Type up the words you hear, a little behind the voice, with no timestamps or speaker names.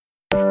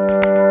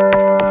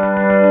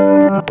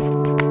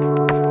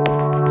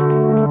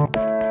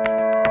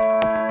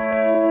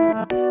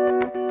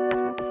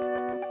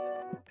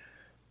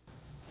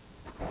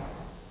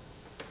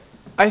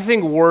I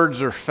think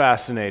words are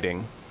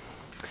fascinating.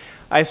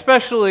 I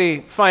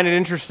especially find it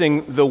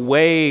interesting the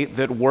way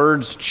that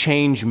words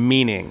change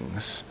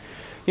meanings.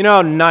 You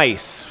know,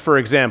 nice, for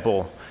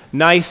example.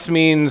 Nice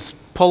means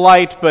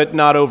polite, but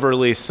not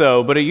overly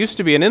so. But it used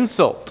to be an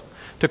insult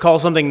to call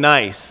something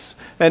nice.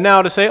 And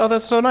now to say, oh,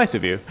 that's so nice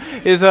of you,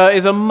 is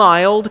a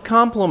mild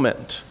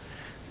compliment.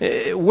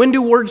 When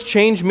do words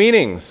change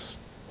meanings?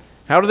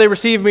 How do they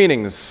receive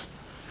meanings?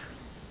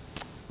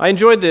 I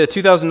enjoyed the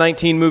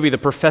 2019 movie, The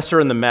Professor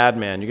and the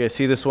Madman. You guys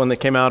see this one that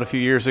came out a few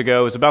years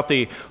ago? It was about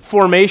the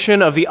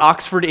formation of the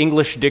Oxford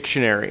English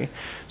Dictionary.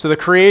 So the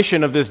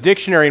creation of this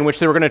dictionary in which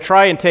they were going to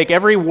try and take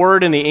every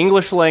word in the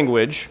English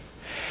language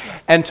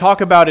and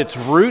talk about its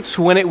roots,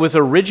 when it was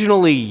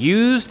originally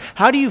used.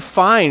 How do you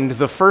find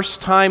the first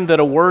time that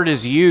a word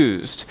is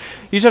used?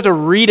 You just have to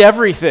read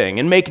everything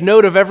and make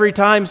note of every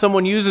time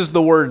someone uses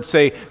the word,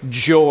 say,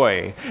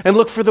 joy, and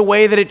look for the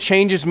way that it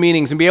changes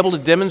meanings and be able to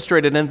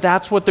demonstrate it. And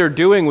that's what they're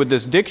doing with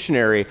this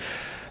dictionary.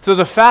 So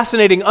it's a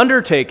fascinating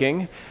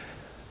undertaking.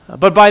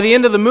 But by the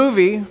end of the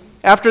movie,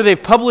 after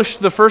they've published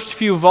the first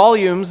few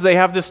volumes, they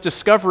have this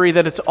discovery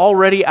that it's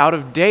already out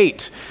of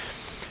date,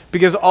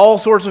 because all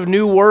sorts of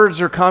new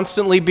words are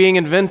constantly being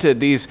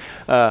invented. These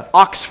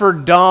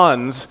Oxford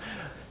dons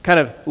kind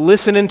of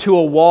listen into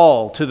a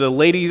wall to the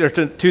ladies or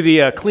to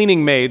the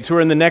cleaning maids who are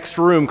in the next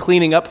room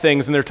cleaning up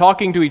things, and they're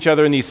talking to each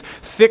other in these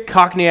thick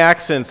Cockney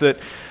accents that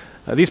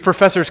these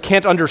professors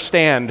can't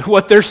understand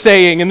what they're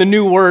saying and the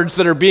new words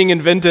that are being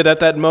invented at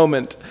that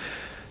moment.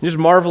 Just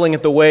marveling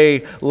at the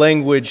way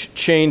language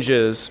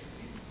changes.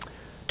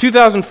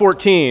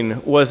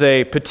 2014 was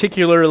a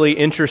particularly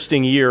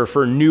interesting year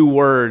for new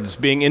words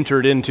being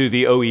entered into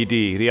the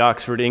OED, the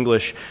Oxford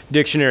English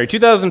Dictionary.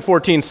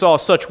 2014 saw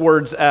such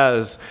words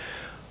as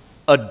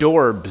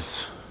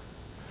adorbs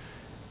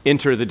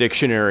enter the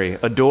dictionary.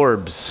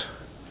 Adorbs.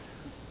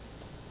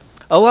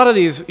 A lot of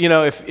these, you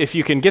know, if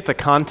you can get the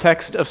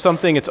context of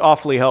something, it's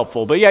awfully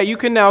helpful. But yeah, you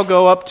can now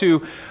go up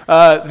to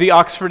the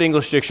Oxford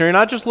English Dictionary,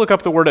 not just look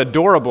up the word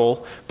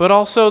adorable, but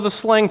also the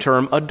slang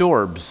term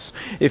adorbs,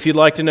 if you'd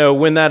like to know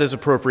when that is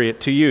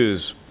appropriate to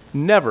use.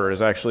 Never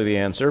is actually the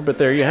answer, but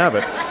there you have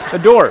it.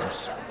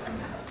 Adorbs.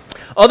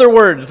 Other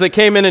words that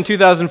came in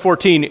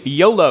 2014,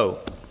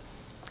 YOLO.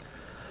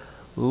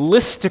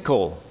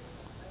 Listicle.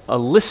 A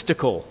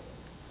listicle.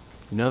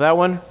 You know that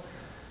one?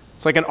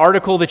 It's like an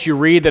article that you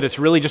read that it's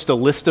really just a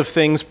list of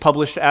things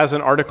published as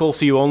an article,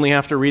 so you only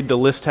have to read the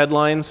list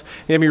headlines.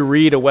 Maybe you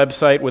read a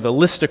website with a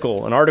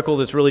listicle, an article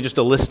that's really just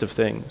a list of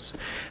things.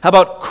 How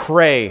about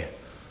cray?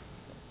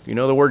 You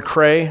know the word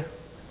cray?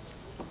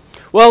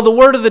 Well, the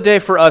word of the day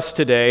for us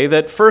today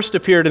that first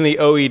appeared in the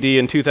OED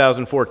in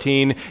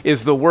 2014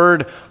 is the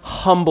word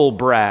humble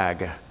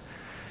brag.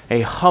 A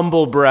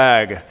humble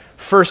brag.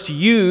 First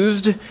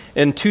used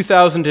in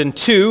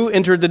 2002,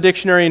 entered the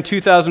dictionary in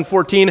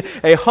 2014.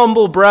 A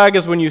humble brag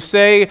is when you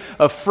say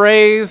a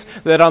phrase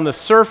that on the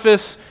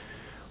surface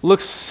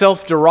looks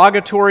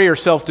self-derogatory or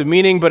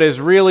self-demeaning, but is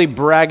really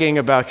bragging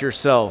about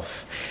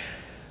yourself.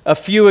 A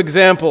few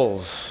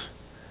examples.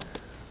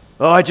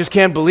 Oh, I just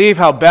can't believe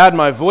how bad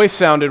my voice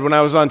sounded when I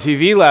was on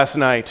TV last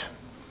night.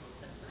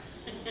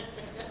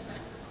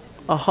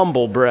 A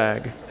humble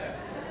brag.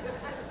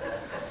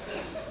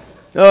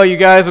 Oh, you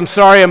guys, I'm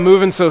sorry I'm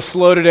moving so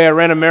slow today. I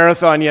ran a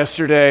marathon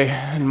yesterday,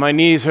 and my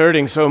knee's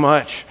hurting so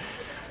much.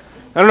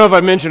 I don't know if I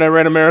mentioned I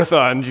ran a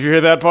marathon. Did you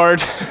hear that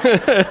part?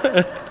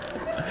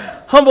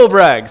 Humble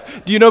brags.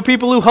 Do you know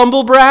people who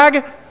humble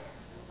brag?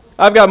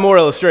 I've got more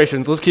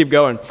illustrations. Let's keep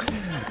going.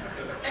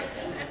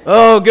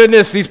 Oh,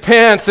 goodness, these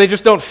pants, they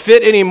just don't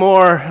fit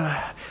anymore.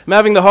 I'm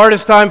having the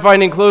hardest time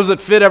finding clothes that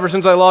fit ever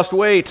since I lost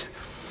weight.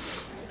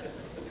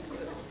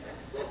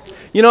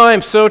 You know, I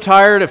am so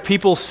tired of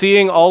people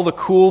seeing all the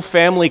cool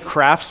family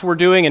crafts we're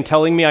doing and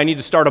telling me I need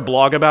to start a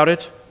blog about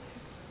it.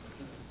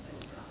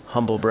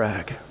 Humble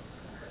brag.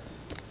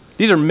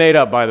 These are made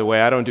up, by the way.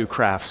 I don't do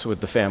crafts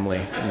with the family.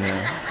 You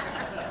know.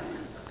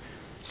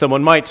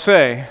 Someone might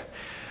say,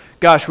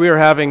 gosh, we are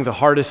having the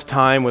hardest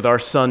time with our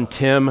son,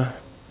 Tim.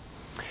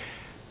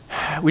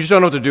 We just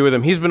don't know what to do with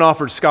him. He's been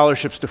offered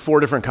scholarships to 4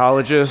 different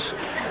colleges,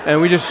 and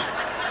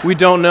we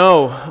don't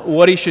know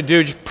what he should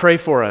do. Just pray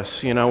for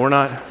us. You know, we're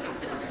not...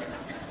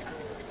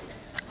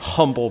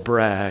 Humble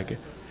brag.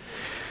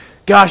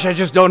 Gosh, I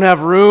just don't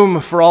have room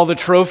for all the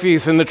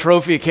trophies in the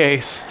trophy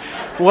case.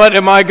 What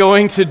am I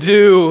going to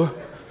do?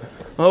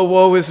 Oh,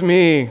 woe is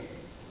me.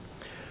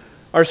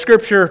 Our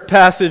scripture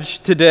passage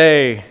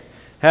today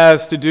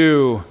has to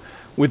do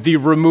with the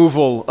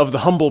removal of the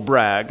humble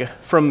brag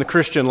from the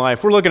Christian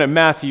life. We're looking at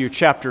Matthew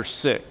chapter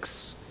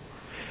 6.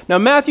 Now,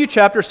 Matthew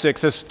chapter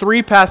 6 has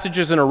 3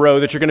 passages in a row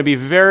that you're going to be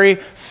very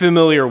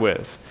familiar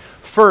with.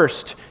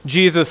 First,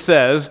 Jesus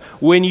says,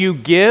 when you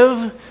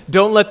give,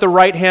 don't let the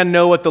right hand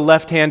know what the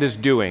left hand is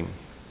doing.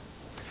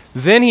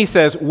 Then he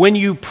says, when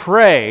you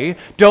pray,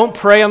 don't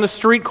pray on the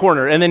street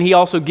corner. And then he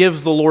also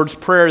gives the Lord's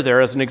Prayer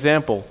there as an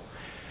example.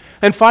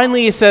 And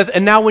finally he says,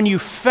 and now when you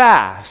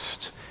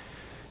fast,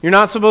 You're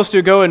not supposed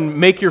to go and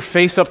make your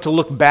face up to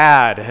look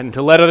bad and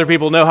to let other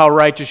people know how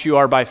righteous you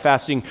are by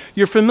fasting.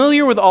 You're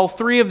familiar with all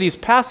three of these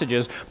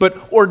passages,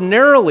 but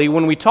ordinarily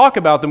when we talk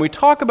about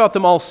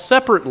them all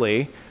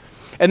separately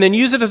and then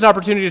use it as an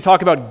opportunity to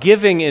talk about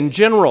giving in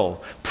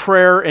general,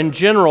 prayer in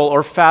general,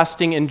 or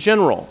fasting in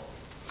general.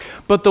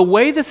 But the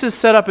way this is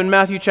set up in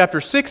Matthew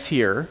chapter 6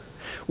 here,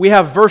 we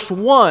have verse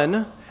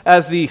 1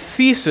 as the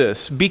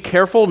thesis: be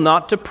careful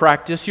not to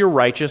practice your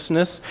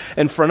righteousness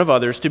in front of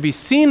others to be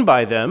seen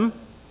by them.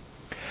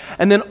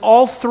 And then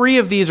all three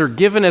of these are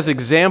given as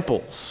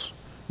examples: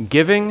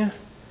 giving,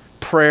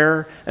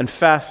 prayer, and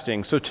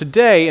fasting. So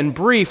today, in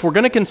brief, we're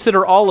going to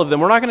consider all of them.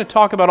 We're not going to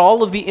talk about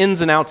all of the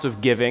ins and outs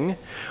of giving,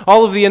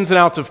 all of the ins and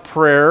outs of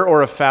prayer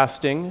or of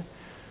fasting,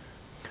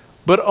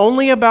 but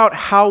only about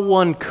how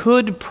one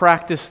could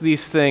practice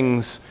these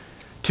things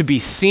to be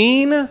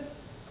seen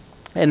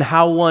and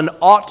how one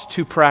ought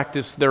to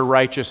practice their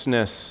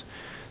righteousness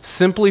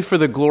simply for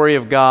the glory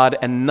of God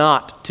and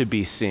not to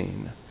be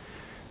seen.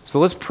 So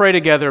let's pray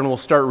together and we'll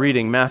start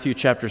reading Matthew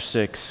chapter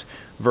 6,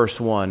 verse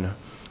 1.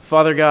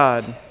 Father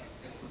God,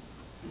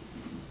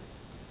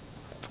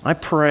 I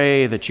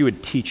pray that you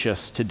would teach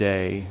us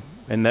today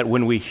and that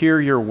when we hear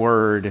your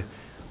word,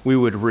 we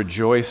would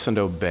rejoice and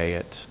obey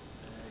it.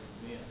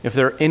 If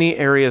there are any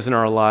areas in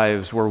our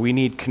lives where we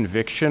need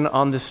conviction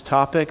on this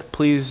topic,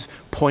 please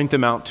point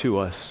them out to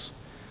us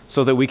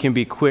so that we can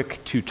be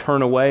quick to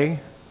turn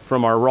away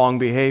from our wrong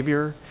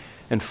behavior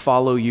and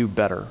follow you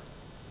better.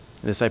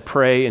 This I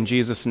pray in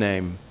Jesus'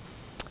 name.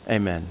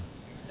 Amen.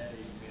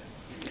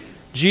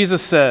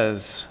 Jesus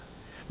says,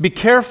 be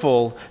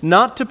careful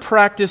not to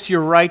practice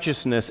your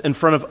righteousness in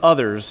front of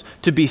others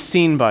to be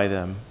seen by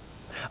them.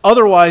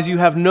 Otherwise, you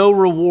have no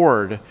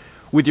reward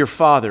with your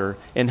Father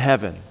in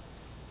heaven.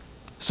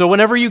 So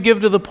whenever you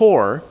give to the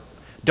poor,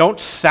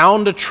 don't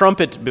sound a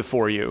trumpet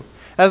before you,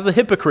 as the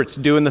hypocrites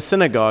do in the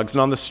synagogues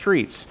and on the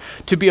streets,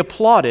 to be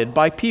applauded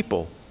by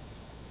people.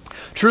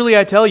 Truly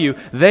I tell you,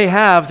 they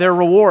have their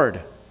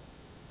reward.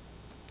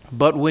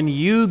 But when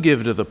you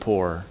give to the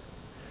poor,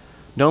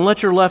 don't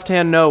let your left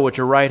hand know what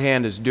your right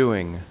hand is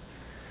doing,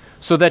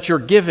 so that your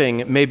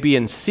giving may be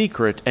in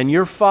secret, and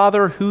your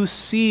Father who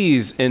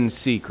sees in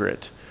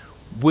secret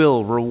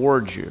will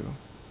reward you.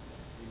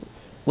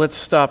 Let's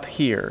stop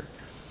here.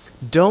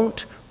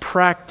 Don't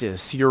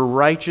practice your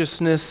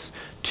righteousness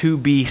to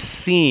be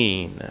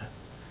seen.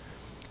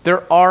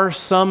 There are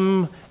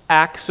some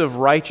acts of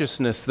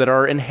righteousness that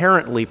are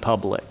inherently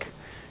public.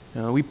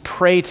 We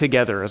pray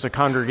together as a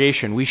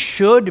congregation. We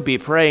should be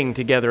praying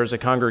together as a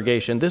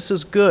congregation. This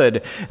is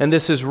good and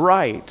this is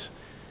right.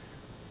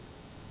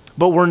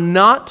 But we're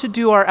not to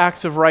do our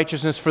acts of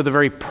righteousness for the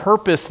very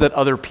purpose that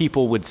other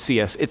people would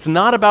see us. It's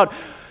not about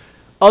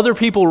other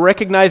people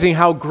recognizing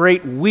how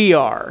great we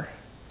are.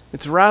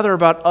 It's rather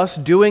about us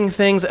doing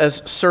things as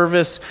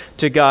service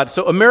to God.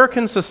 So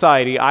American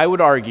society, I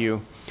would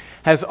argue,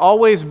 has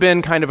always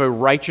been kind of a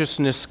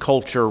righteousness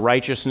culture,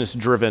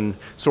 righteousness-driven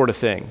sort of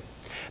thing.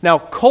 Now,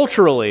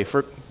 culturally,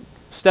 for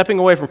stepping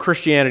away from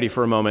Christianity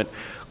for a moment,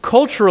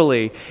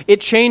 culturally,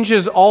 it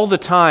changes all the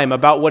time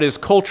about what is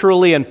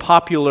culturally and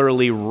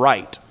popularly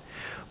right.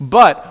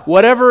 But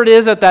whatever it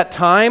is at that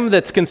time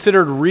that's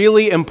considered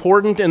really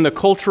important in the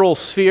cultural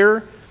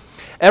sphere,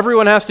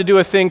 everyone has to do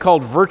a thing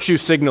called virtue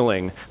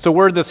signaling. It's a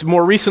word that's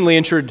more recently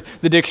entered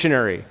the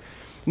dictionary.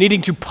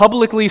 Needing to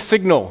publicly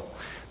signal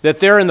that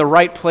they're in the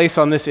right place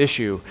on this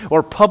issue,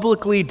 or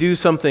publicly do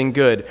something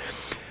good.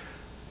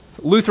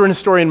 Lutheran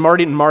historian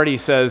Martin Marty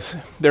says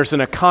there's an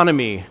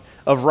economy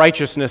of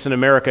righteousness in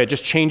America. It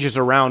just changes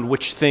around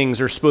which things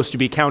are supposed to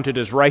be counted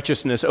as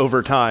righteousness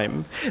over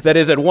time. That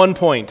is, at one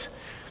point,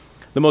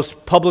 the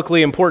most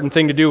publicly important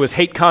thing to do was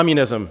hate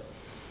communism.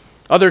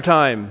 Other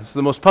times,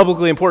 the most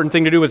publicly important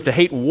thing to do was to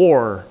hate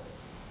war.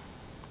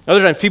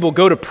 Other times, people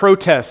go to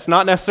protests,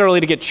 not necessarily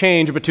to get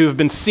change, but to have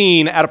been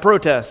seen at a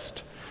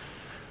protest.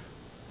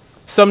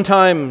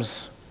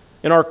 Sometimes,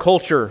 in our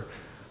culture,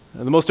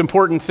 the most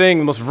important thing,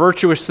 the most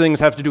virtuous things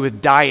have to do with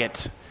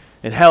diet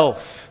and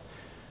health.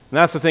 And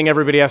that's the thing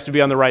everybody has to be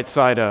on the right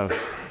side of.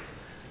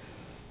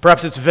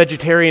 Perhaps it's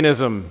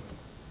vegetarianism.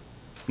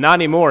 Not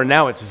anymore.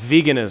 Now it's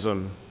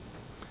veganism.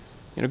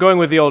 Going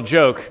with the old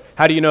joke,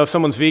 how do you know if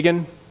someone's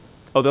vegan?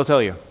 Oh, they'll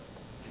tell you.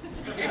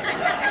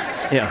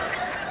 Yeah.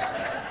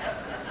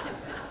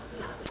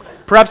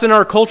 Perhaps in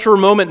our cultural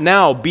moment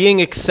now,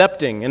 being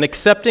accepting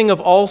of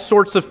all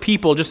sorts of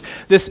people, just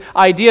this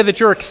idea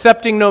that you're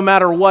accepting no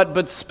matter what,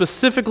 but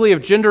specifically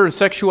of gender and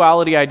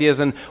sexuality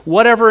ideas and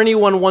whatever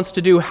anyone wants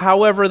to do,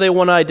 however they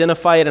want to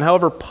identify it and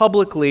however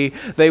publicly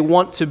they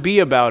want to be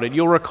about it.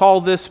 You'll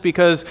recall this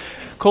because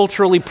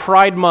culturally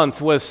Pride Month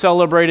was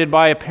celebrated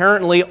by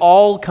apparently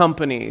all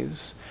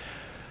companies,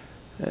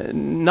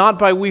 not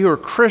by we who are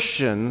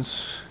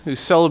Christians who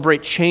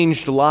celebrate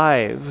changed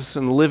lives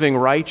and living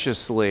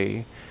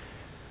righteously.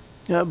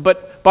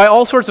 But by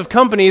all sorts of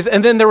companies,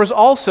 and then there was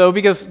also,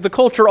 because the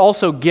culture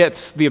also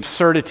gets the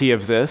absurdity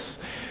of this,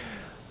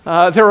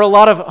 There were a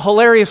lot of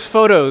hilarious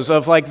photos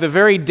of like the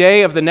very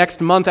day of the next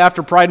month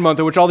after Pride Month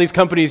in which all these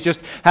companies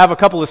just have a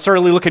couple of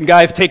surly looking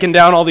guys taking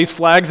down all these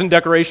flags and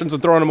decorations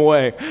and throwing them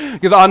away.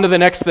 Because on to the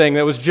next thing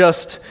that was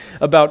just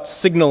about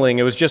signaling.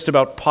 It was just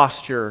about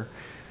posture.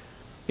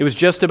 It was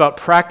just about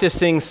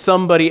practicing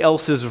somebody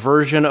else's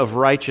version of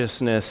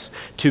righteousness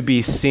to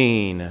be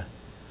seen.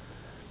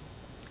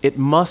 It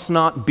must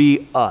not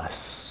be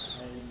us.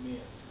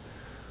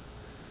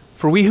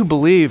 For we who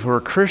believe, who are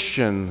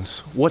Christians,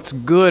 what's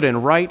good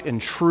and right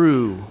and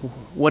true,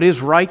 what is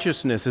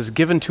righteousness is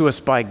given to us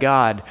by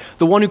God.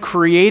 The one who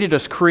created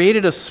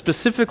us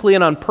specifically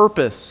and on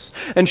purpose,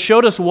 and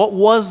showed us what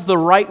was the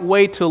right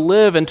way to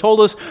live, and told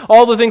us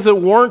all the things that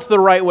weren't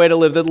the right way to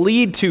live, that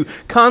lead to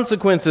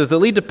consequences, that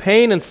lead to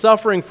pain and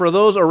suffering for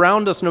those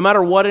around us, no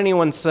matter what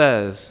anyone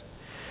says.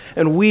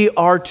 And we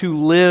are to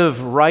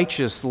live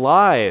righteous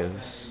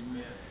lives.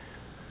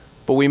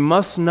 But we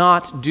must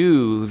not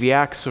do the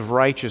acts of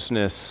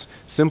righteousness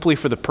simply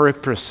for the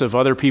purpose of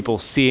other people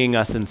seeing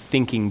us and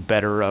thinking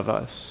better of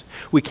us.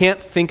 We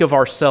can't think of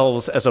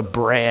ourselves as a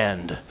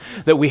brand,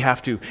 that we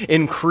have to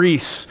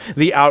increase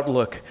the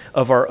outlook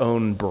of our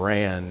own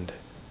brand.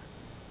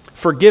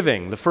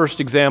 Forgiving, the first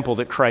example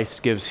that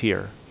Christ gives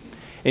here.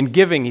 In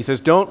giving, he says,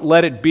 don't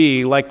let it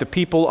be like the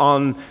people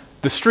on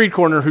the street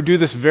corner who do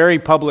this very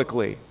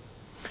publicly.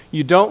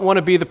 You don't want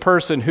to be the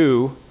person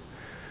who,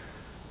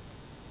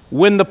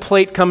 when the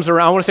plate comes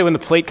around, I want to say when the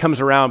plate comes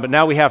around, but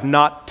now we have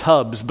not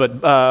tubs, but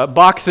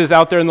boxes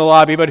out there in the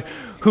lobby, but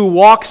who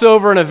walks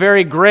over in a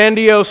very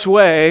grandiose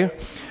way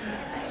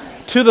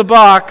to the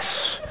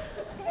box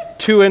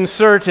to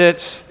insert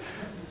it,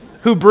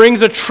 who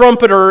brings a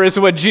trumpeter is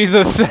what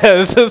Jesus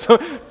says.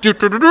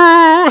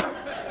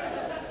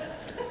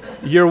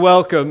 You're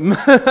welcome.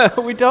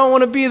 We don't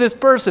want to be this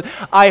person.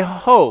 I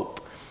hope.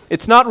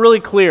 It's not really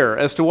clear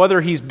as to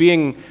whether he's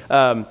being,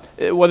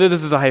 whether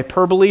this is a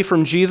hyperbole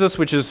from Jesus,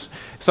 which is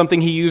something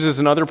he uses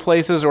in other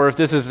places, or if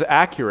this is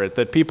accurate,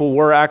 that people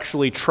were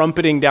actually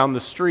trumpeting down the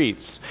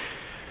streets.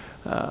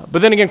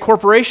 But then again,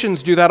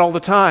 corporations do that all the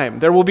time.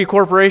 There will be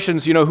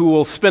corporations, who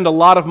will spend a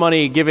lot of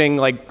money giving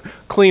like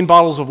clean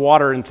bottles of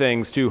water and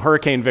things to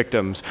hurricane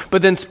victims,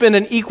 but then spend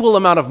an equal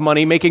amount of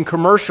money making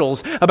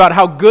commercials about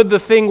how good the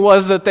thing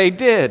was that they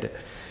did.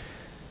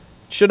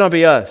 Should not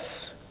be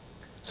us.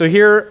 So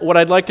here, what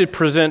I'd like to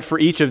present for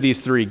each of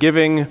these three,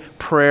 giving,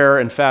 prayer,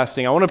 and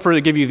fasting. I want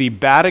to give you the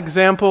bad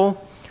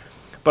example,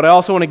 but I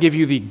also want to give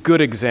you the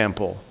good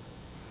example.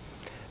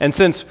 And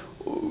since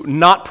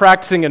not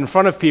practicing in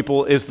front of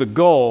people is the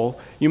goal,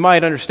 you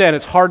might understand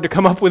it's hard to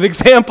come up with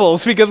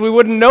examples because we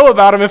wouldn't know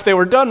about them if they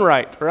were done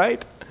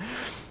right?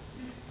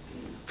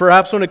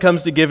 Perhaps when it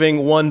comes to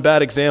giving, one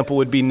bad example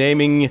would be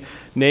naming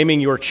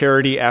your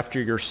charity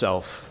after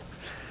yourself.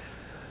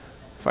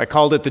 If I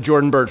called it the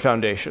Jordan Bird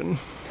Foundation,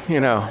 if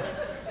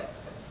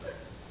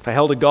I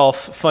held a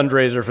golf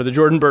fundraiser for the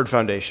Jordan Bird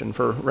Foundation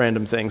for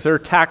random things. There are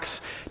tax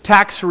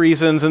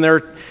reasons, and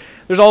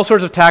there's all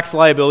sorts of tax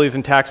liabilities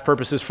and tax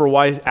purposes for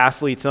why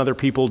athletes and other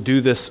people do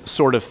this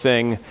sort of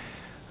thing.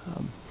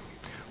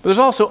 But there's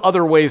also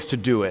other ways to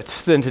do it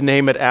than to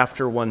name it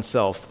after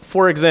oneself.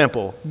 For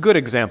example, good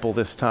example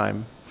this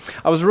time.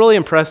 I was really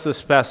impressed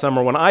this past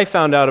summer when I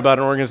found out about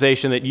an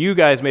organization that you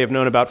guys may have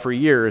known about for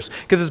years,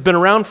 because it's been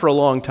around for a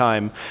long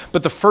time,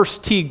 but the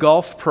First Tee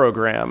Golf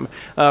Program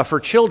for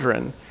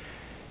children.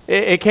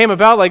 It came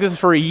about like this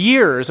for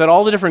years at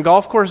all the different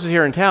golf courses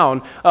here in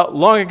town.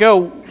 Long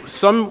ago,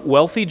 some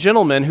wealthy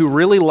gentleman who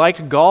really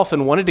liked golf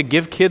and wanted to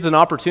give kids an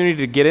opportunity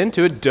to get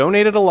into it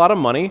donated a lot of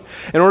money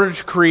in order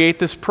to create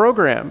this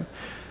program.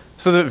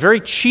 So that very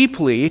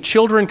cheaply,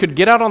 children could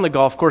get out on the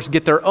golf course,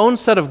 get their own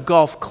set of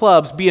golf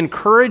clubs, be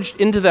encouraged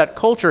into that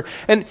culture.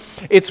 And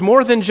it's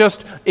more than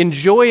just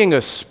enjoying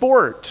a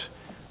sport.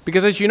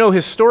 Because as you know,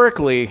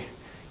 historically,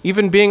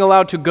 even being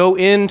allowed to go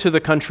into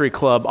the country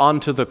club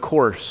onto the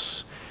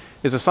course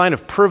is a sign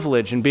of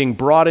privilege and being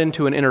brought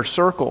into an inner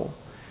circle.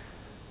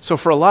 So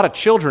for a lot of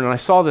children, and I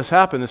saw this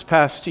happen this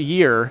past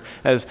year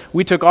as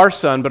we took our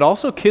son, but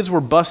also kids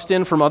were bussed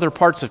in from other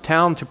parts of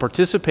town to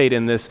participate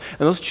in this,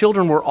 and those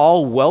children were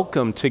all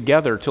welcomed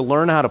together to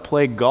learn how to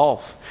play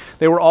golf.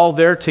 They were all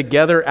there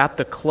together at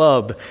the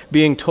club,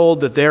 being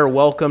told that they're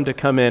welcome to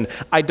come in.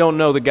 I don't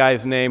know the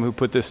guy's name who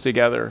put this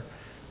together.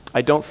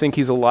 I don't think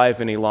he's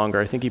alive any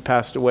longer. I think he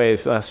passed away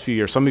the last few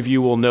years. Some of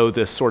you will know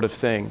this sort of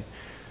thing.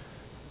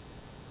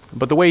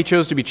 But the way he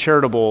chose to be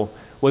charitable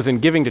was in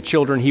giving to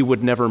children he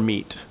would never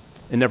meet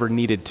and never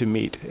needed to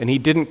meet. And he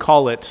didn't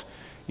call it,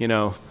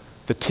 the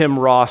Tim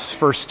Ross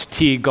First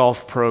Tee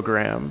Golf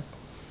Program.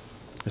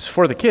 It's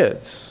for the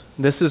kids.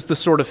 This is the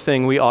sort of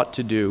thing we ought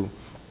to do.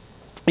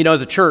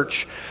 As a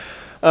church,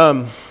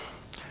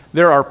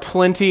 There are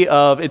plenty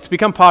of, it's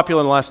become popular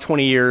in the last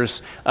 20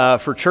 years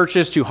for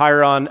churches to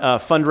hire on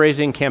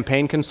fundraising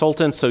campaign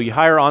consultants. So you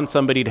hire on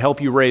somebody to help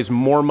you raise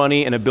more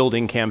money in a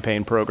building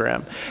campaign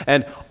program.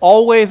 And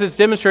always it's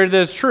demonstrated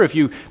that it's true. If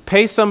you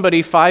pay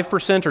somebody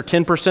 5% or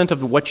 10%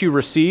 of what you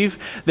receive,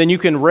 then you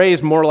can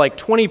raise more like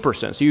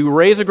 20%. So you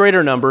raise a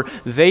greater number,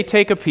 they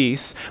take a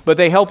piece, but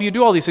they help you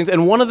do all these things.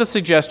 And one of the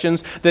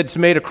suggestions that's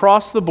made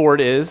across the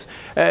board is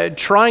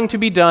trying to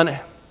be done.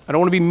 I don't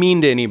want to be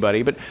mean to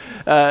anybody, but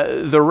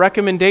the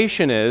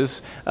recommendation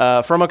is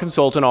from a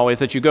consultant always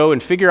that you go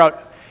and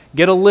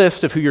get a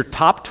list of who your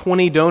top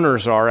 20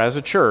 donors are as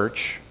a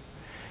church,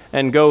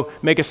 and go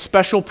make a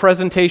special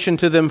presentation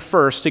to them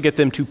first to get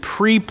them to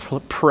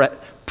pre-pledge,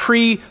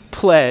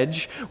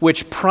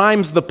 which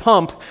primes the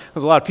pump.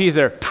 There's a lot of P's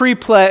there.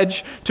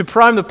 Pre-pledge, to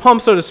prime the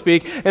pump, so to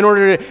speak, in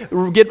order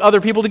to get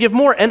other people to give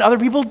more, and other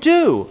people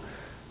do.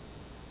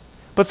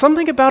 But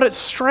something about it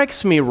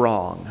strikes me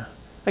wrong.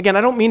 Again,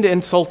 I don't mean to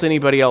insult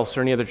anybody else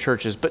or any other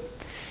churches, but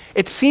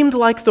it seemed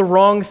like the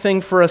wrong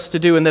thing for us to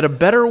do, and that a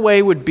better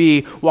way would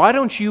be, why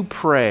don't you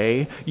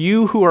pray,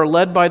 you who are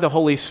led by the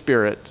Holy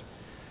Spirit,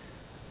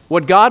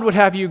 what God would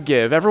have you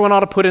give. Everyone ought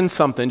to put in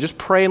something. Just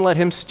pray and let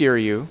Him steer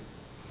you.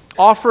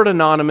 Offer it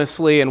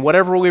anonymously, and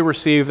whatever we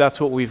receive,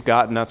 that's what we've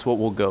got, and that's what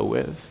we'll go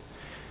with.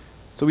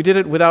 So we did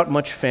it without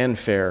much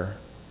fanfare.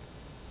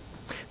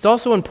 It's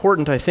also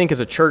important, I think, as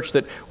a church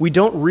that we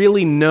don't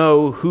really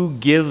know who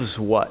gives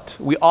what.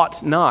 We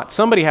ought not.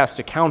 Somebody has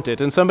to count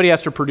it, and somebody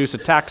has to produce a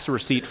tax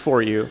receipt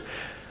for you.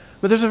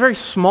 But there's a very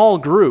small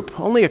group,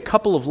 only a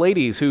couple of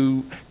ladies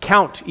who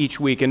count each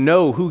week and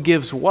know who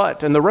gives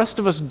what, and the rest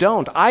of us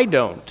don't. I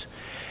don't.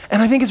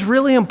 And I think it's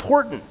really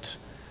important.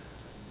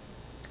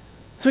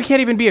 So we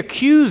can't even be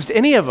accused,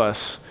 any of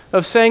us,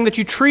 of saying that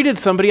you treated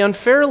somebody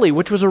unfairly,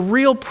 which was a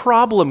real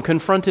problem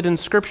confronted in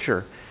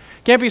Scripture.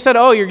 Can't be said,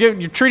 oh,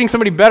 you're treating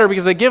somebody better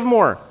because they give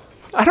more.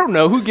 I don't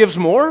know who gives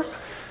more.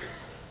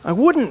 I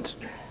wouldn't.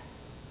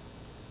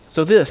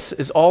 So this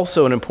is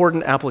also an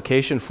important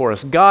application for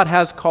us. God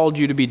has called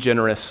you to be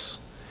generous,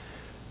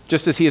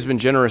 just as He has been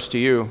generous to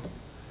you.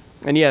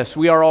 And yes,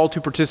 we are all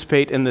to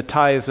participate in the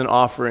tithes and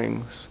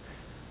offerings.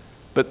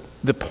 But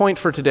the point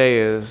for today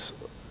is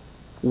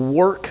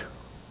work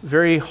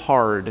very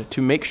hard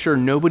to make sure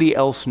nobody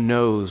else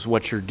knows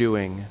what you're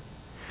doing.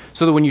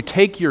 So that when you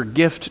take your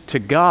gift to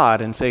God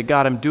and say,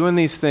 God, I'm doing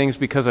these things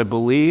because I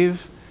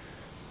believe,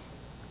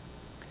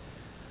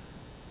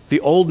 the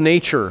old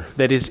nature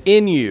that is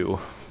in you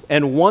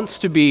and wants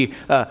to be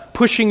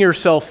pushing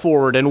yourself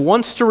forward and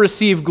wants to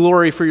receive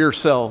glory for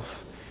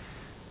yourself,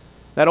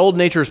 that old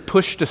nature is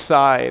pushed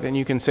aside, and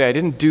you can say, I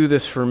didn't do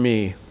this for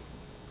me.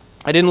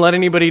 I didn't let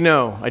anybody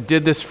know. I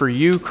did this for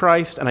you,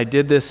 Christ, and I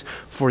did this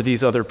for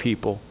these other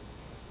people.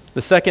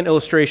 The second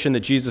illustration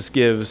that Jesus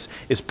gives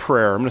is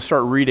prayer. I'm going to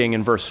start reading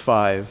in verse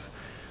 5.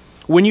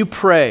 When you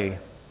pray,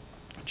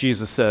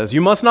 Jesus says,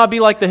 you must not be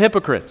like the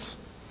hypocrites.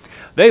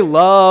 They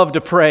love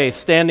to pray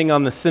standing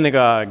on the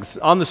synagogues,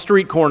 on the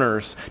street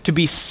corners, to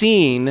be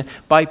seen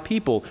by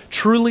people.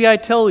 Truly I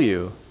tell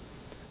you,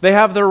 they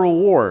have their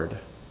reward.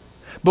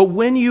 But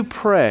when you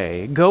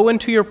pray, go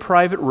into your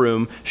private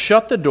room,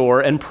 shut the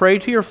door, and pray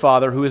to your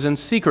Father who is in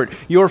secret.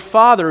 Your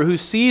Father who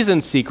sees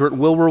in secret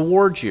will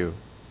reward you.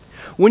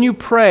 When you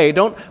pray,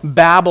 don't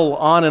babble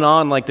on and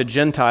on like the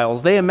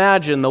Gentiles. They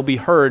imagine they'll be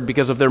heard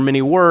because of their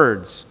many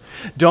words.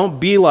 Don't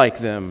be like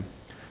them,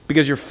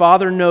 because your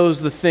Father knows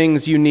the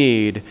things you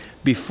need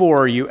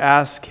before you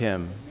ask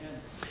Him.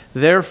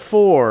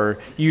 Therefore,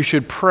 you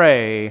should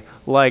pray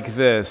like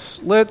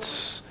this.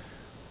 Let's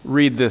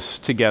read this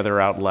together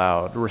out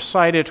loud.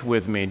 Recite it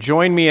with me.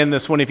 Join me in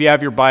this one if you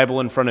have your Bible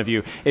in front of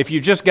you. If you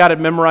just got it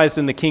memorized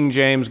in the King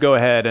James, go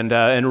ahead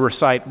and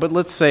recite. But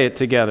let's say it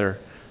together.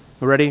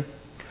 Ready?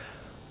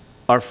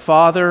 Our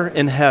Father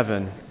in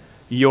heaven,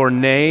 your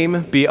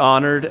name be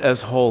honored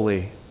as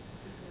holy.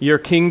 Your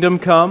kingdom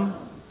come,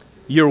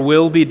 your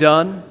will be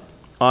done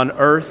on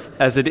earth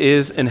as it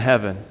is in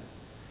heaven.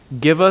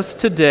 Give us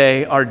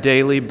today our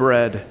daily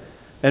bread,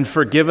 and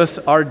forgive us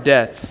our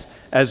debts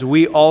as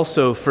we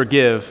also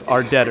forgive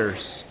our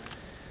debtors.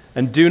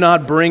 And do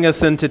not bring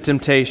us into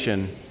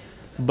temptation,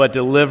 but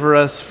deliver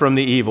us from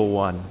the evil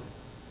one.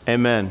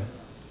 Amen.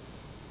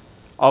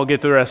 I'll get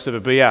the rest of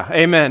it, but yeah,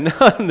 amen.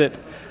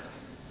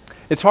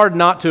 It's hard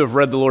not to have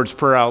read the Lord's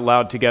Prayer out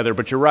loud together,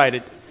 but you're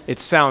right, it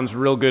sounds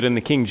real good in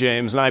the King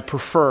James, and I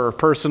prefer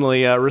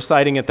personally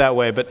reciting it that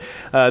way, but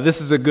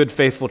this is a good,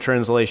 faithful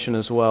translation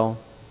as well.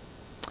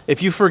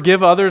 If you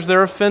forgive others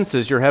their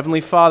offenses, your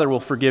heavenly Father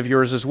will forgive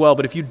yours as well.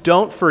 But if you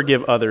don't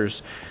forgive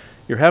others,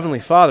 your heavenly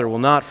Father will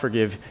not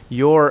forgive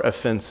your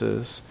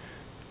offenses.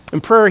 In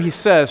prayer, he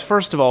says,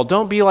 first of all,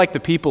 don't be like the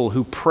people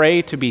who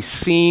pray to be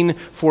seen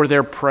for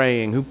their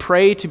praying, who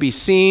pray to be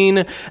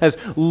seen as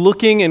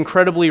looking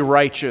incredibly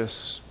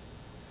righteous.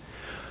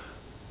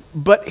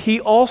 But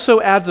he also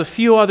adds a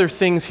few other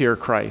things here,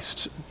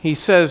 Christ. He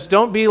says,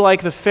 don't be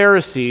like the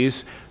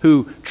Pharisees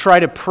who try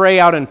to pray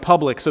out in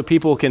public so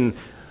people can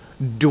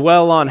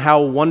dwell on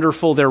how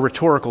wonderful their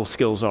rhetorical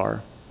skills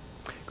are.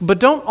 But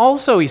don't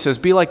also, he says,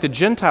 be like the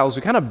Gentiles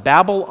who kind of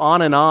babble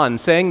on,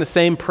 saying the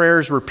same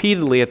prayers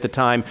repeatedly at the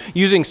time,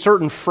 using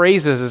certain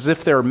phrases as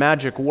if they're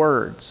magic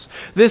words.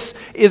 This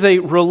is a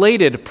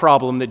related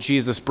problem that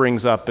Jesus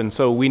brings up, and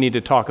so we need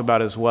to talk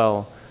about as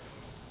well.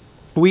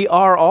 We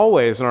are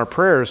always in our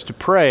prayers to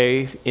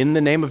pray in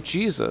the name of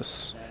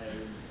Jesus.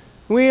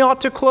 We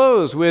ought to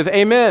close with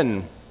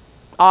amen,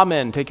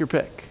 amen, take your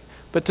pick.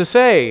 But to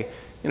say,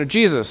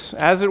 Jesus,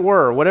 as it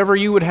were, whatever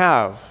you would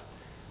have,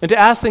 and to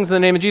ask things in the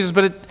name of Jesus,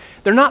 but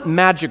they're not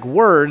magic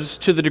words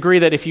to the degree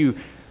that if you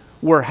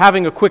were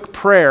having a quick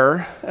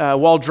prayer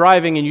while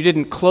driving and you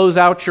didn't close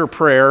out your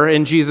prayer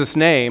in Jesus'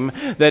 name,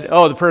 that,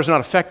 the prayer's not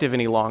effective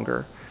any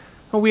longer.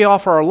 Well, we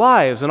offer our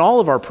lives and all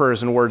of our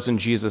prayers and words in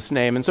Jesus'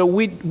 name. And so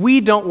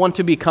we don't want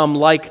to become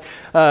like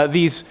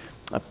these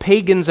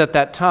pagans at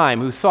that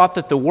time who thought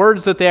that the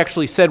words that they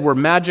actually said were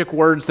magic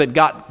words that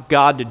got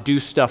God to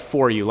do stuff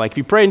for you. Like if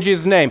you pray in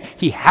Jesus' name,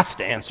 he has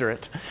to answer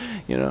it.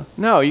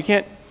 No, you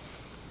can't.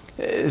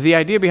 The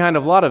idea behind a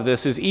lot of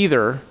this is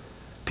either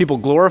people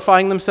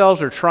glorifying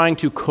themselves or trying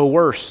to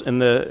coerce in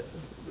the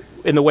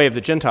way of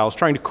the Gentiles,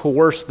 trying to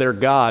coerce their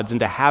gods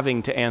into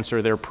having to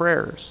answer their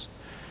prayers.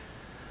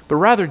 But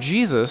rather,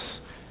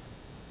 Jesus,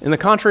 in the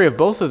contrary of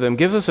both of them,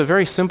 gives us a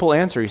very simple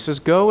answer. He says,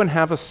 go and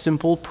have a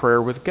simple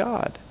prayer with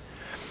God.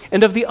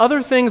 And of the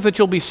other things that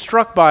you'll be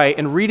struck by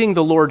in reading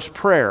the Lord's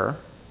Prayer,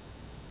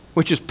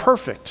 which is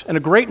perfect and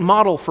a great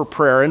model for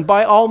prayer, and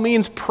by all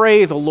means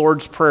pray the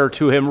Lord's Prayer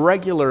to him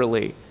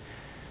regularly,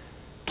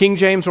 King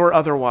James or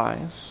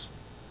otherwise.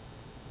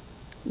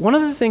 One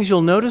of the things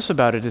you'll notice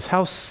about it is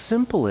how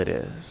simple it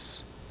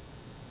is.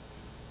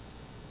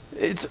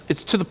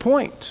 It's to the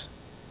point.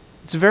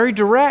 It's very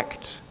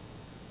direct.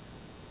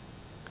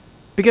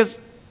 Because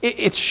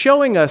it's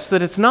showing us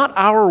that it's not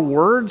our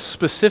words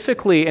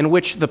specifically in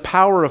which the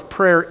power of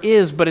prayer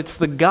is, but it's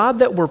the God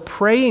that we're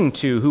praying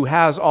to who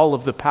has all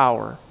of the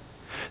power.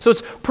 So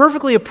it's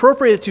perfectly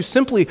appropriate to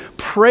simply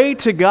pray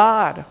to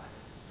God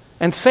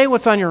and say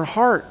what's on your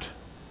heart.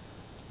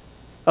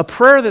 A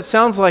prayer that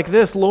sounds like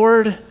this: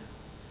 Lord,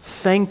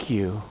 thank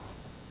you.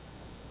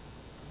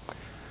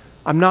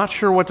 I'm not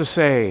sure what to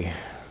say.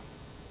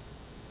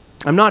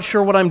 I'm not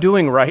sure what I'm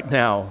doing right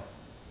now.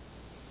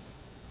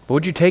 But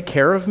would you take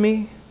care of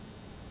me?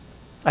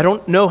 I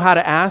don't know how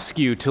to ask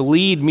you to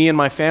lead me and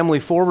my family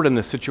forward in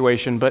this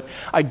situation, but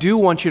I do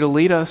want you to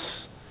lead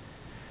us.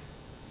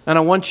 And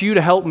I want you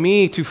to help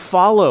me to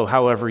follow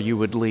however you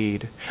would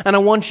lead. And I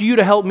want you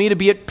to help me to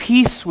be at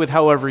peace with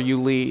however you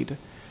lead.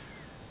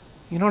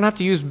 You don't have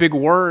to use big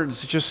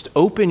words. Just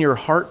open your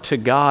heart to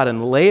God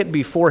and lay it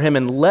before him,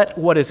 and let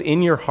what is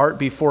in your heart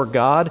before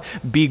God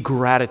be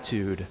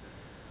gratitude,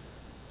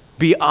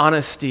 be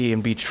honesty,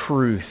 and be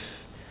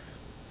truth.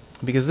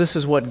 Because this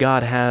is what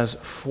God has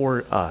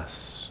for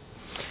us.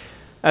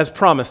 As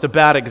promised, a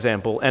bad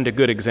example and a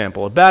good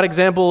example. A bad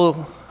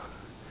example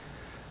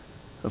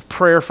of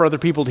prayer for other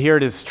people to hear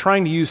it is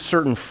trying to use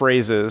certain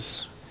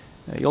phrases.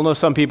 You'll know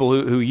some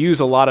people who use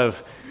a lot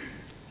of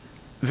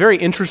very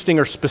interesting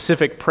or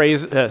specific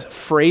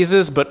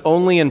phrases, but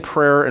only in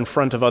prayer in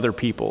front of other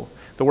people.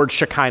 The word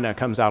Shekinah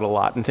comes out a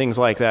lot and things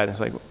like that. It's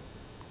like,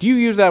 do you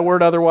use that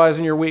word otherwise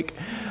in your week?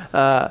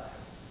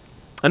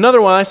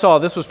 Another one I saw,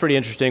 this was pretty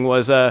interesting,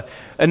 was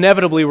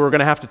inevitably we're going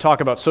to have to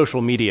talk about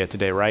social media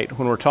today, right?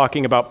 When we're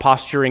talking about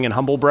posturing and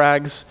humble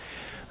brags.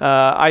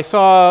 I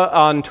saw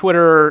on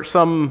Twitter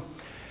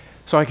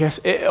I guess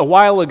a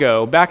while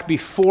ago, back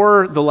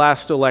before the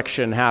last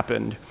election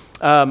happened,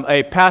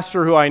 a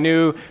pastor who I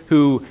knew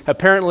who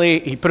apparently,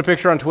 he put a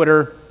picture on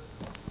Twitter,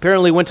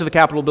 apparently went to the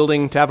Capitol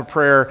building to have a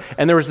prayer,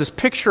 and there was this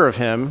picture of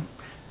him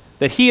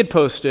that he had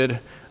posted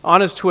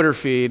on his Twitter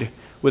feed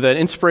with an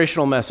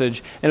inspirational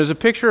message, and it was a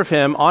picture of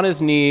him on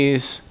his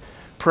knees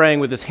praying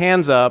with his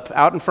hands up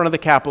out in front of the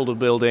Capitol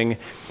building,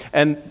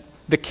 and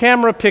the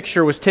camera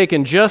picture was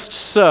taken just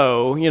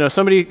so,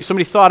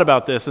 somebody thought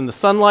about this, and the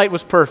sunlight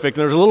was perfect,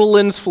 and there was a little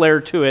lens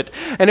flare to it,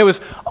 and it was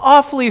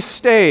awfully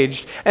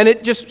staged, and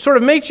it just sort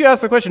of makes you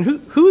ask the question,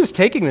 who is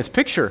taking this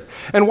picture?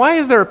 And why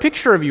is there a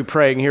picture of you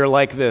praying here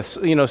like this,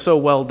 so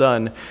well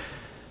done?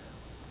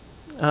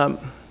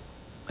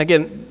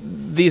 Again,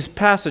 these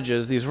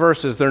passages, these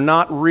verses, they're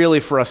not really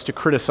for us to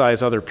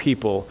criticize other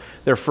people.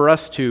 They're for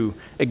us to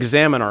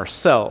examine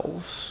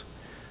ourselves.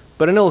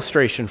 But an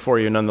illustration for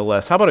you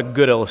nonetheless. How about a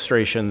good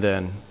illustration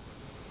then?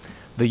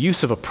 The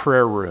use of a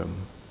prayer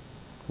room.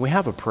 We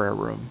have a prayer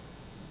room.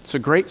 It's a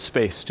great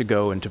space to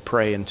go and to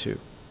pray into.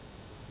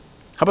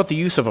 How about the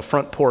use of a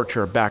front porch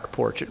or a back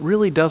porch? It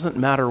really doesn't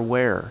matter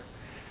where.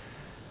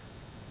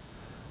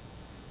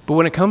 But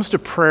when it comes to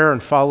prayer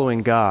and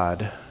following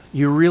God,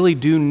 you really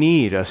do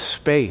need a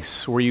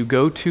space where you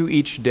go to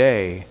each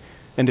day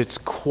and it's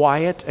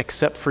quiet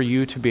except for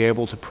you to be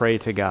able to pray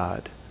to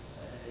God.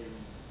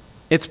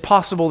 It's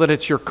possible that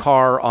it's your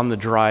car on the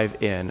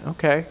drive in,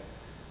 okay.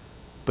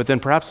 But then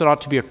perhaps it ought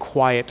to be a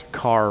quiet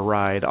car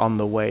ride on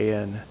the way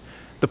in.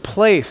 The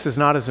place is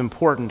not as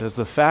important as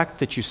the fact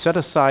that you set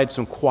aside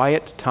some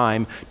quiet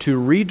time to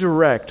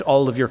redirect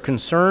all of your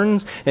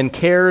concerns and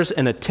cares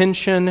and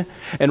attention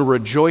and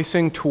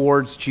rejoicing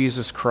towards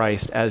Jesus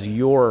Christ as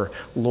your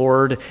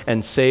Lord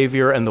and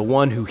Savior and the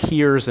one who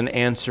hears and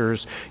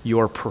answers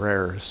your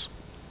prayers.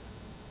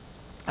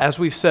 As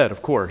we've said,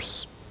 of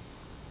course,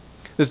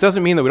 this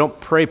doesn't mean that we don't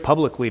pray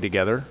publicly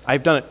together.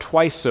 I've done it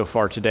twice so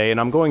far today, and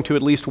I'm going to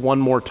at least one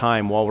more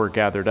time while we're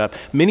gathered up.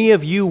 Many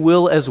of you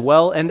will as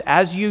well, and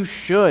as you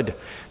should,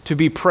 to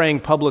be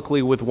praying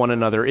publicly with one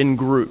another in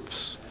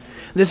groups.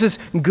 This is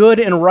good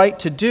and right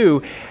to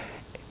do.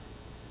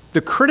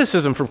 The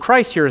criticism from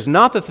Christ here is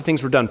not that the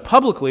things were done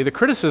publicly. The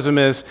criticism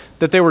is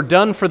that they were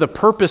done for the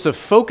purpose of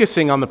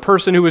focusing on the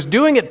person who was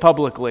doing it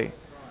publicly.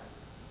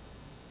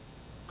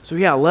 So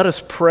let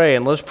us pray,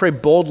 and let us pray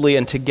boldly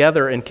and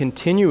together and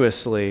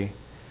continuously.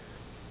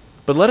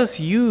 But let us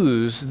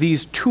use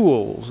these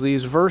tools,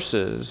 these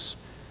verses,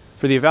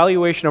 for the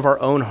evaluation of our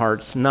own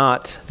hearts,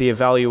 not the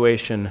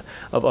evaluation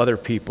of other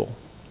people.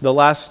 The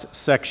last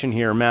section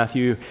here,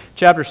 Matthew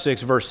chapter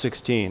 6, verse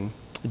 16,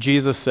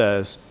 Jesus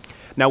says,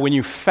 "Now when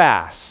you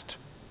fast,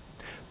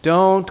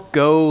 don't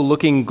go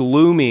looking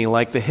gloomy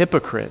like the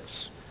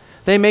hypocrites.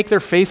 They make their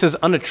faces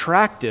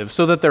unattractive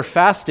so that their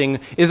fasting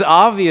is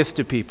obvious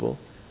to people.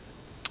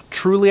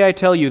 Truly, I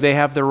tell you, they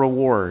have their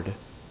reward.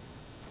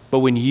 But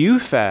when you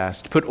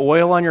fast, put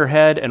oil on your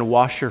head and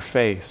wash your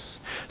face,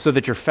 so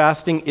that your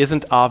fasting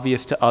isn't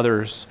obvious to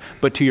others,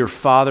 but to your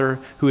Father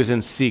who is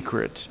in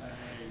secret.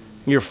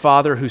 Your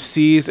Father who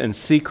sees in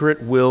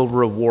secret will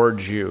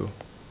reward you."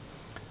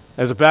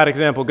 As a bad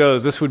example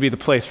goes, this would be the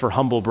place for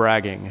humble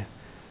bragging.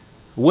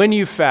 When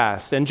you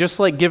fast, and just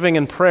like giving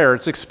and prayer,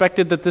 it's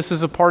expected that this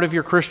is a part of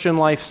your Christian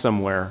life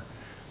somewhere.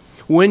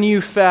 When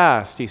you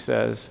fast, he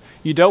says,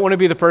 you don't want to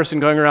be the person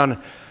going around,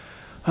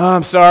 "Oh,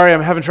 I'm sorry,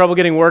 I'm having trouble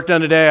getting work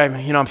done today.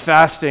 I'm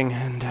fasting,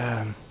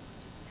 and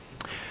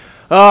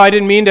I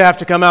didn't mean to have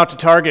to come out to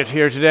Target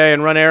here today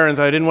and run errands.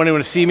 I didn't want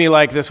anyone to see me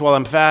like this while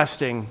I'm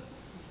fasting."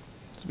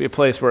 This would be a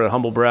place where a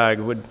humble brag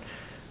would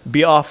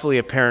be awfully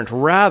apparent.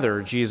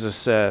 Rather, Jesus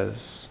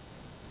says,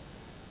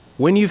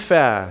 when you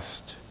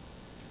fast,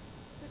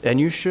 and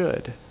you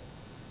should,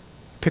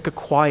 pick a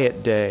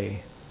quiet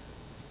day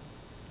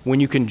when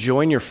you can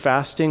join your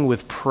fasting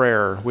with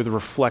prayer, with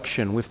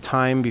reflection, with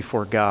time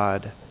before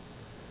God.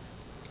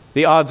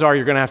 The odds are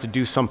you're going to have to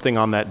do something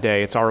on that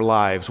day. It's our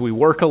lives. We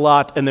work a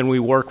lot, and then we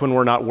work when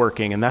we're not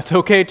working, and that's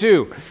okay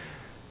too.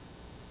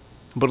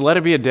 But let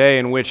it be a day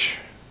in which,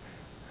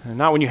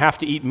 not when you have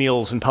to eat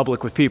meals in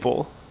public with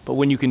people, but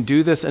when you can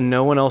do this and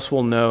no one else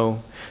will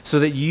know, so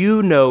that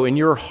you know in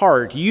your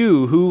heart,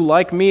 you who,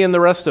 like me and the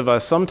rest of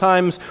us,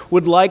 sometimes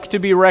would like to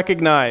be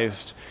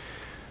recognized.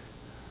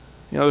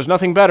 There's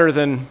nothing better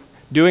than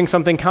doing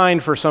something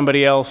kind for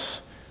somebody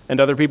else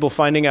and other people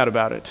finding out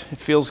about it. It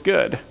feels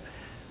good.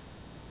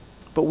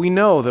 But we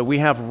know that we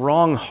have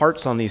wrong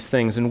hearts on these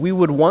things, and we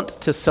would want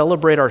to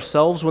celebrate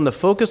ourselves when the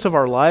focus of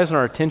our lives and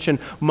our attention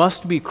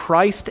must be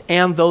Christ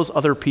and those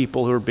other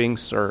people who are being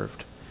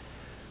served.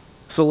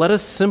 So let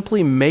us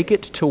simply make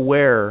it to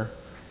where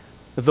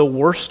the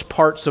worst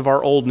parts of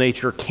our old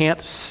nature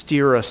can't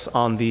steer us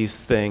on these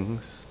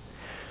things.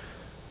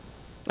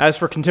 As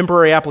for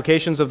contemporary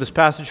applications of this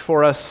passage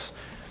for us,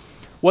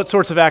 what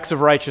sorts of acts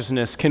of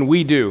righteousness can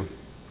we do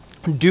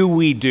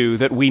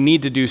that we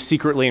need to do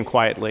secretly and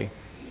quietly?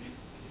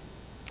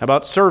 How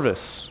about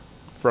service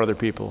for other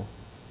people?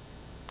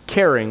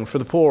 Caring for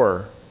the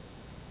poor?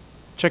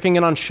 Checking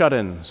in on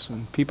shut-ins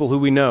and people who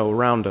we know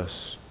around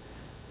us?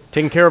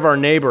 Taking care of our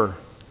neighbor,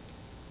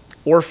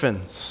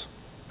 orphans,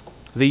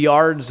 the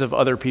yards of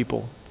other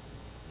people?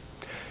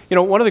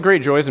 One of the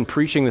great joys in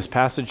preaching this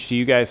passage to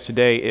you guys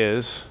today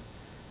is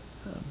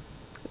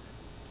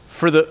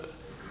for the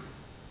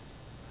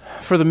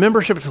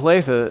membership of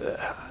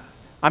Talitha,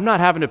 I'm not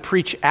having to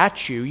preach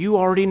at you. You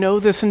already know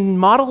this and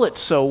model it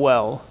so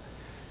well.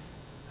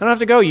 I don't have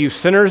to go, "You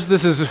sinners,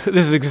 this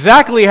is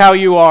exactly how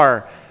you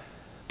are."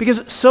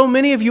 Because so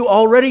many of you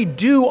already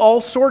do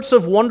all sorts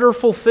of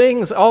wonderful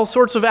things, all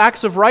sorts of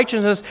acts of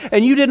righteousness,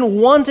 and you didn't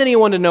want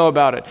anyone to know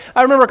about it.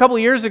 I remember a couple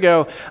of years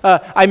ago,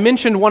 I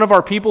mentioned one of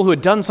our people who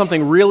had done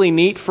something really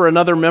neat for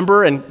another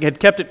member and had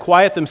kept it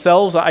quiet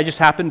themselves. I just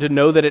happened to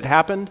know that it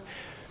happened.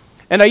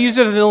 And I used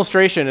it as an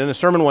illustration in a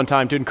sermon one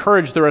time to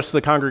encourage the rest of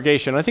the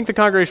congregation. I think the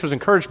congregation was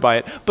encouraged by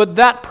it. But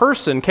that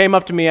person came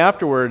up to me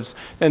afterwards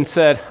and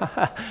said,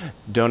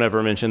 "Don't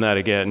ever mention that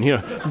again.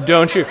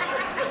 Don't you?"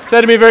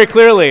 Said to me very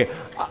clearly,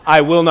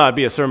 "I will not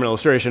be a sermon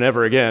illustration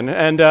ever again."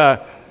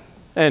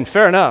 And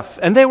fair enough.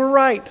 And they were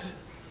right.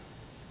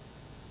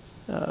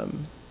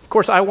 Of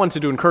course, I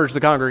wanted to encourage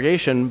the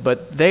congregation,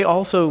 but they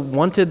also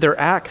wanted their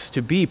acts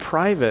to be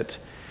private.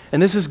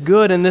 And this is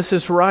good and this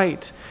is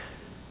right.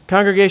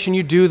 Congregation,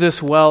 you do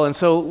this well, and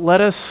so let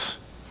us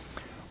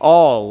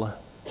all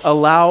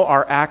allow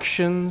our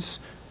actions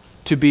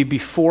to be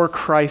before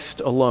Christ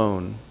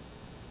alone.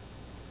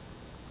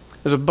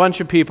 There's a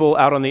bunch of people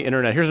out on the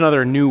internet. Here's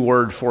another new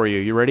word for you.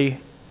 You ready?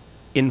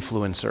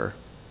 Influencer.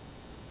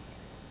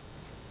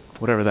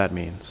 Whatever that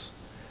means.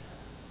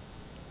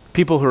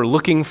 people who are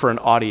looking for an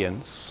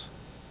audience.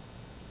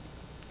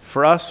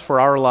 For us, for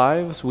our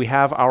lives, we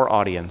have our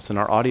audience, and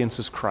our audience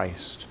is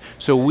Christ.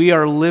 So we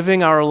are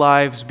living our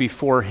lives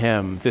before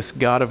Him, this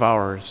God of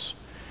ours.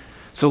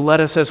 So let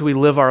us, as we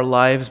live our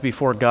lives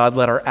before God,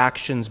 let our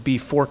actions be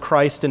for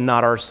Christ and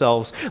not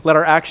ourselves. Let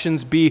our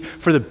actions be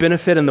for the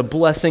benefit and the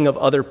blessing of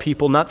other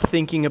people, not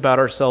thinking about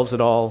ourselves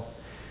at all.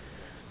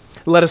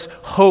 Let us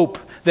hope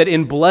that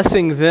in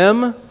blessing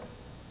them,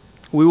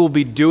 we will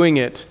be doing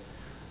it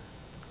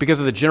because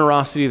of the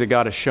generosity that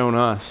God has shown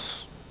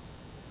us.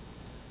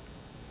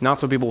 Not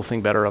so people will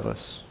think better of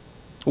us.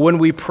 When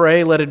we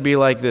pray, let it be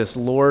like this: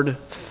 Lord,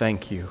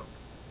 thank you.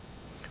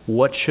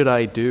 What should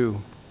I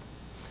do?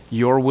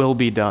 Your will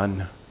be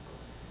done.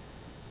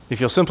 If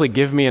you'll simply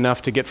give me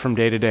enough to get from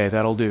day to day,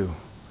 that'll do.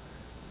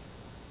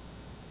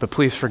 But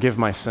please forgive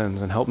my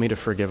sins and help me to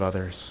forgive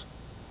others.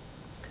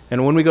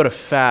 And when we go to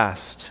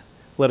fast,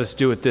 let us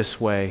do it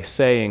this way,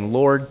 saying,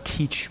 Lord,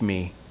 teach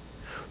me,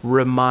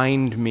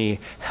 remind me,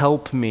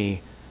 help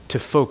me to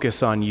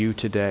focus on you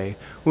today.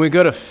 When we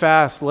go to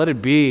fast, let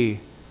it be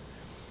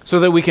so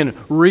that we can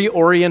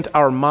reorient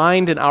our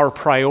mind and our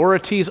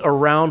priorities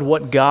around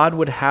what God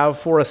would have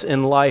for us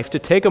in life, to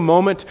take a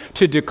moment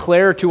to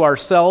declare to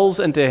ourselves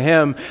and to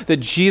Him that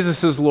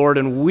Jesus is Lord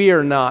and we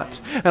are not,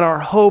 and our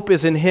hope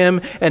is in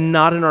Him and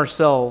not in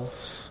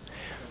ourselves.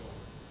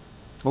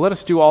 Let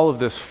us do all of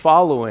this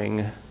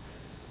following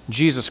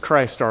Jesus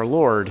Christ our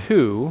Lord,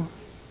 who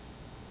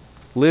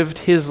lived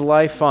His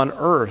life on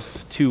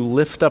earth to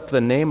lift up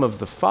the name of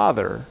the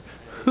Father,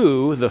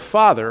 who, the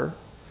Father,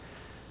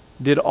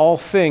 did all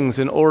things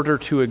in order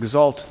to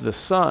exalt the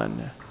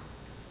Son.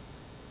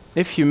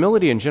 If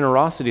humility and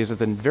generosity is at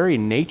the very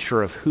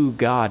nature of who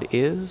God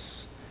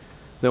is,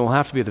 then we'll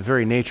have to be at the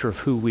very nature of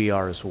who we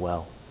are as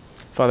well.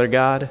 Father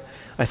God,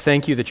 I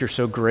thank you that you're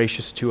so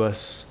gracious to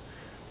us.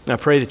 And I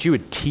pray that you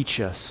would teach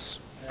us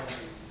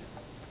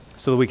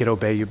so that we could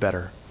obey you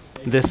better.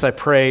 This I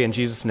pray in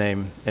Jesus'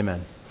 name,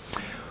 amen.